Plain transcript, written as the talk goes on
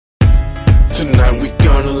Tonight we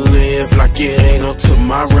gonna live like it ain't no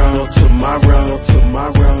tomorrow, no tomorrow, no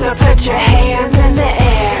tomorrow. So put your hands in the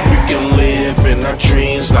air. We can live in our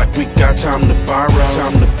dreams like we got time to borrow,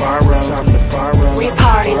 time to borrow, time to borrow. We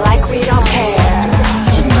party like we don't care.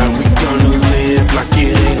 Tonight we gonna live like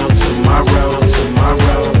it ain't no tomorrow, no tomorrow,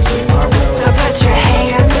 no tomorrow. So put your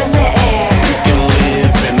hands in the air. We can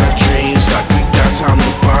live in our dreams like we got time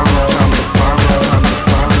to borrow, time to borrow, time to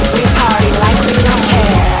borrow. We party like we don't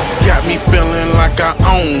care. Got me feeling like I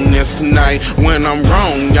own this night. When I'm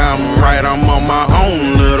wrong, I'm right. I'm on my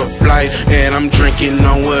own little flight, and I'm drinking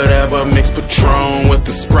on whatever mixed Patron with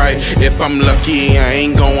the Sprite. If I'm lucky, I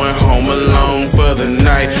ain't going home alone for the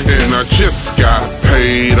night. And I just got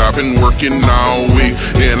paid, I've been working all week,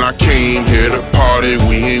 and I came here to party,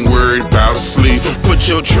 we ain't worried about sleep. So put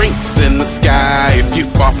your drinks in the sky. If you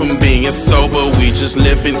far from being sober, we just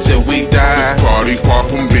live until we die. This party far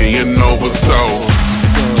from being over, so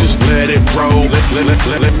just let it roll, let it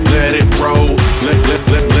roll,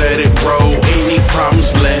 let it roll. Any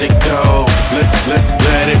problems, let it go. Let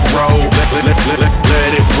it roll, let it roll, let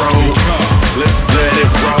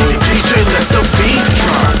it roll. DJ, let the beat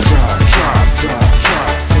drop, drop, drop, drop,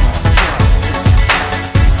 drop.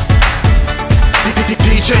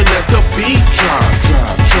 DJ, let the beat drop,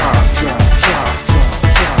 drop, drop, drop, drop,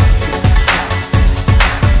 drop.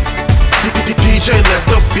 DJ, let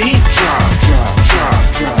the beat drop, drop, drop,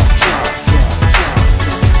 drop, drop, drop.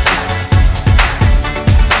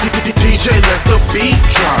 DJ, let the beat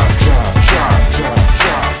drop, drop, drop, drop,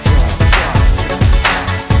 drop, drop.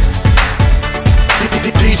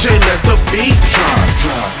 DJ, let the beat drop,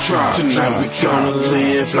 drop, drop. Tonight we gonna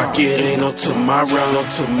live like it ain't no tomorrow, no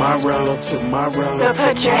tomorrow, no tomorrow. So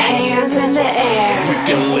put your hands in the air. We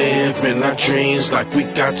can live in our dreams like we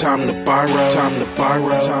got time to borrow, time to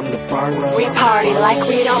borrow, time to borrow. We party like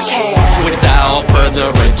we don't care. Without further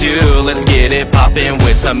ado, let's get it poppin'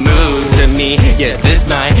 with some moves. To me, yes, this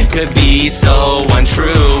night could be so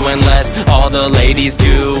untrue unless all the ladies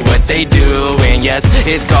do what they do. And yes,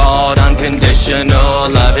 it's called unconditional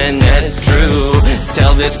loving, that's true.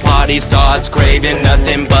 Till this party starts craving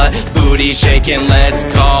nothing but booty shaking. Let's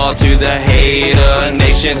call to the hater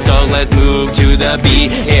nation, so let's move to the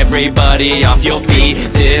beat. Everybody off your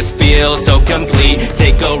feet, this feels so complete.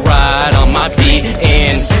 Take a ride on my feet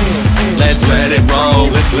and let's let it roll.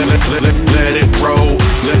 Let it roll,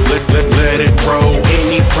 let it roll.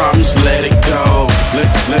 Any problems, let it go. Let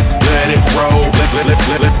it roll, let it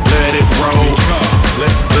roll,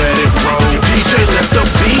 let it roll. DJ, let the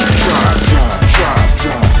beat drop, drop, drop,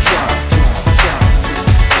 drop, drop, drop.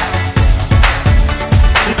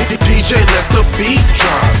 DJ, let the beat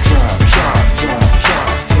drop, drop, drop, drop, drop,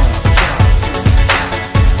 drop.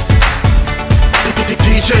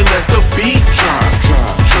 DJ, let the beat drop,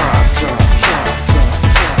 drop, drop, drop, drop,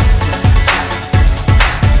 drop.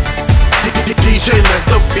 DJ, let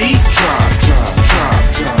the beat drop, drop, drop,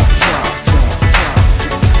 drop, drop, drop.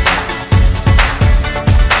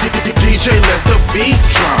 DJ, let the beat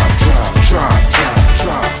drop, drop, drop,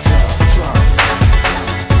 drop, drop, drop.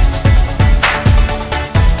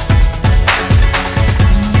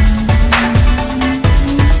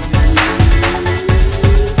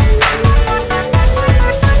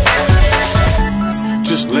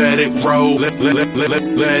 Just let it roll, let it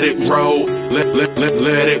roll,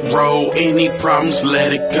 let it roll. Any problems,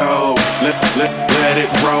 let it go. Let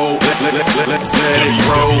it roll, let it roll, let it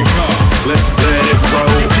roll.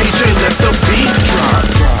 DJ, let the beat drop,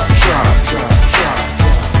 drop.